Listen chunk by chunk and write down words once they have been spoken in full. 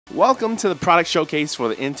Welcome to the product showcase for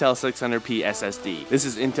the Intel 600P SSD. This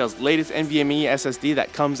is Intel's latest NVMe SSD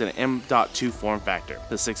that comes in an M.2 form factor.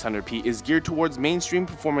 The 600P is geared towards mainstream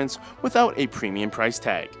performance without a premium price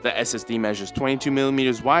tag. The SSD measures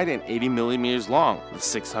 22mm wide and 80mm long. The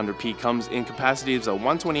 600P comes in capacities of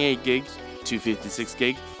 128GB,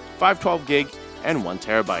 256GB, 512GB, and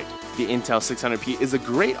 1TB. The Intel 600P is a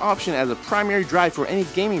great option as a primary drive for any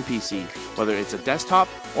gaming PC, whether it's a desktop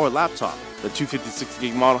or laptop. The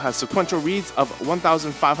 256GB model has sequential reads of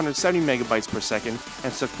 1,570MB per second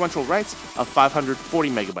and sequential writes of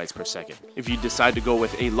 540MB per second. If you decide to go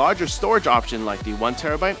with a larger storage option like the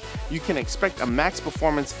 1TB, you can expect a max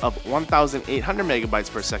performance of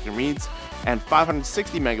 1,800MB per second reads and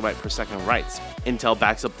 560MB per second writes. Intel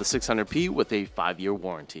backs up the 600P with a 5-year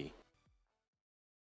warranty.